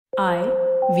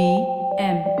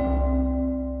IVM.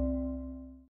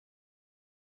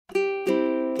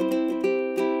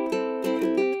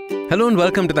 Hello and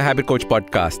welcome to the Habit Coach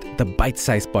Podcast, the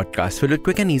bite-sized podcast filled with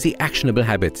quick and easy actionable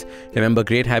habits. Remember,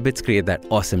 great habits create that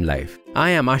awesome life. I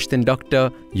am Ashdin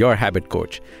Doctor, your habit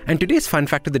coach. And today's fun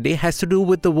fact of the day has to do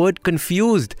with the word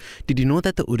confused. Did you know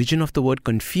that the origin of the word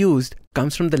confused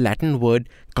comes from the Latin word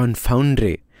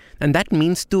confundere? And that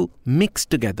means to mix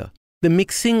together. The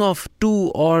mixing of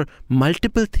two or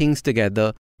multiple things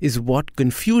together is what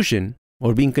confusion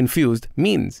or being confused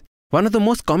means. One of the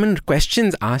most common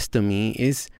questions asked to me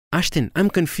is, Ashdin, I'm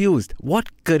confused. What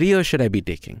career should I be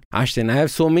taking? Ashdin, I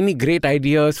have so many great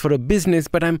ideas for a business,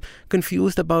 but I'm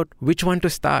confused about which one to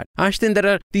start. Ashdin, there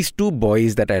are these two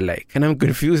boys that I like, and I'm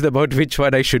confused about which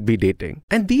one I should be dating.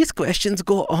 And these questions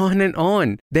go on and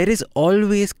on. There is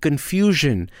always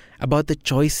confusion about the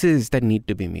choices that need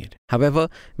to be made. However,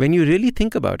 when you really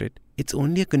think about it, it's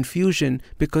only a confusion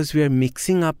because we are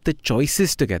mixing up the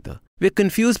choices together. We're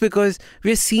confused because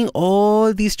we're seeing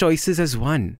all these choices as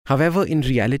one. However, in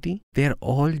reality, they are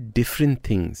all different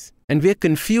things. And we're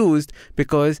confused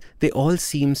because they all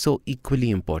seem so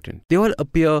equally important. They all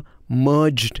appear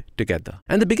merged together.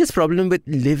 And the biggest problem with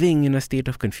living in a state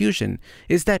of confusion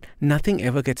is that nothing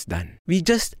ever gets done. We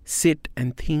just sit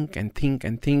and think and think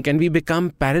and think, and we become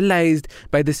paralyzed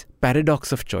by this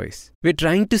paradox of choice. We're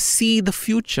trying to see the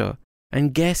future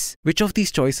and guess which of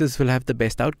these choices will have the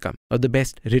best outcome or the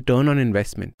best return on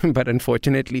investment. But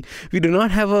unfortunately, we do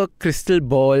not have a crystal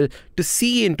ball to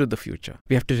see into the future.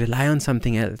 We have to rely on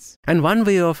something else. And one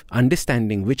way of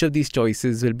understanding which of these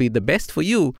choices will be the best for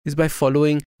you is by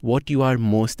following what you are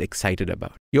most excited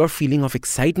about. Your feeling of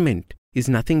excitement is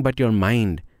nothing but your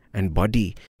mind and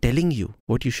body telling you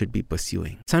what you should be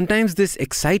pursuing. Sometimes this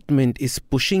excitement is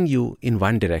pushing you in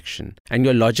one direction, and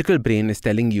your logical brain is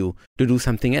telling you to do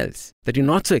something else that you're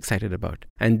not so excited about.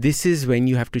 And this is when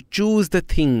you have to choose the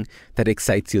thing that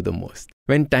excites you the most.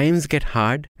 When times get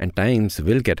hard, and times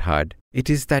will get hard, it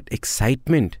is that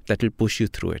excitement that will push you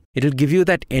through it. It'll give you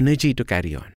that energy to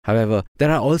carry on. However,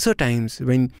 there are also times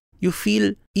when you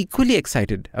feel equally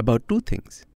excited about two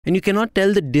things. And you cannot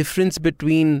tell the difference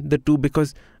between the two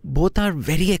because both are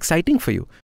very exciting for you.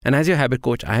 And as your habit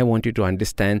coach, I want you to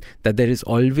understand that there is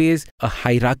always a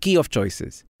hierarchy of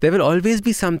choices. There will always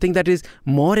be something that is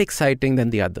more exciting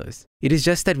than the others. It is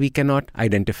just that we cannot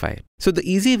identify it. So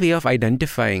the easy way of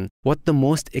identifying what the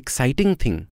most exciting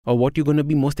thing or what you're going to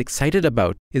be most excited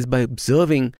about is by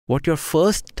observing what your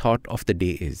first thought of the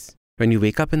day is. When you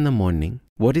wake up in the morning,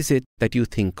 what is it that you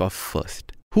think of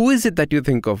first? Who is it that you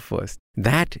think of first?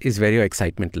 That is where your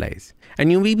excitement lies.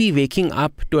 And you may be waking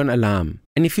up to an alarm.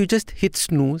 And if you just hit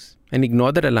snooze and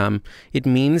ignore that alarm, it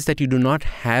means that you do not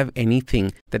have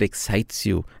anything that excites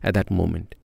you at that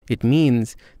moment. It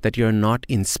means that you're not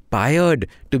inspired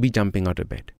to be jumping out of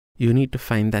bed. You need to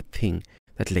find that thing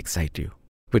that will excite you.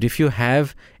 But if you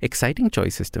have exciting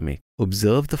choices to make,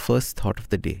 observe the first thought of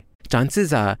the day.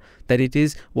 Chances are that it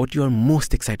is what you are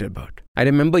most excited about. I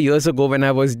remember years ago when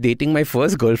I was dating my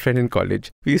first girlfriend in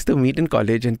college. We used to meet in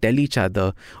college and tell each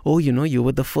other, oh, you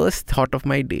were the first thought of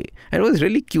my day. And it was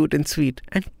really cute and sweet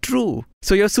and true.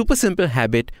 So your super simple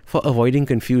habit for avoiding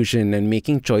confusion and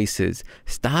making choices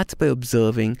starts by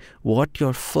observing what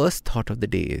your first thought of the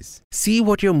day is. See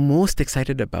what you're most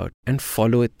excited about and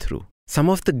follow it through. Some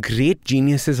of the great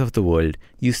geniuses of the world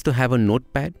used to have a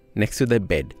notepad next to their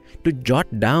bed to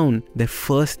jot down their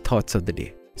first thoughts of the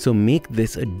day. So make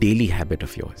this a daily habit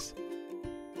of yours.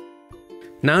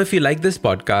 Now, if you like this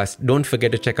podcast, don't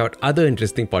forget to check out other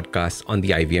interesting podcasts on the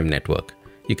IVM network.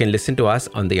 You can listen to us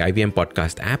on the IVM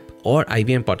Podcast app or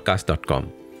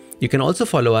ivmpodcast.com. You can also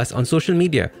follow us on social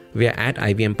media. We are at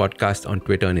IVM Podcast on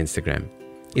Twitter and Instagram.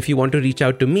 If you want to reach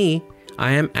out to me,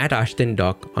 I am at Ashdin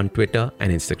Doc on Twitter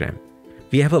and Instagram.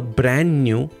 We have a brand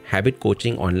new habit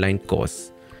coaching online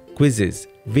course, quizzes,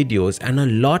 videos, and a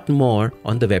lot more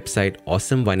on the website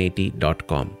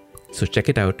awesome180.com. So check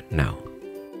it out now.